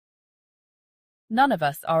None of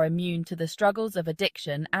us are immune to the struggles of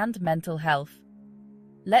addiction and mental health.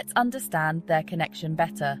 Let's understand their connection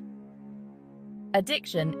better.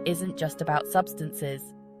 Addiction isn't just about substances.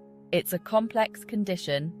 It's a complex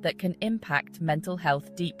condition that can impact mental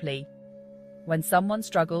health deeply. When someone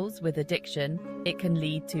struggles with addiction, it can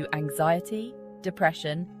lead to anxiety,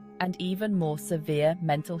 depression, and even more severe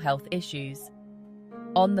mental health issues.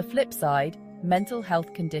 On the flip side, mental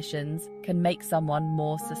health conditions can make someone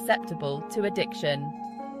more susceptible to addiction.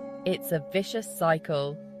 It's a vicious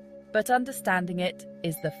cycle, but understanding it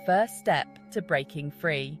is the first step to breaking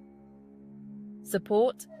free.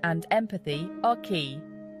 Support and empathy are key.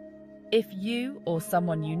 If you or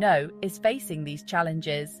someone you know is facing these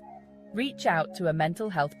challenges, reach out to a mental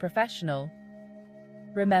health professional.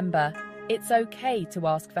 Remember, it's okay to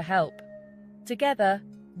ask for help. Together,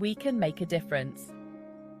 we can make a difference.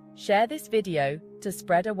 Share this video to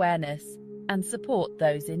spread awareness and support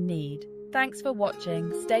those in need. Thanks for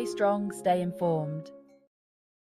watching. Stay strong, stay informed.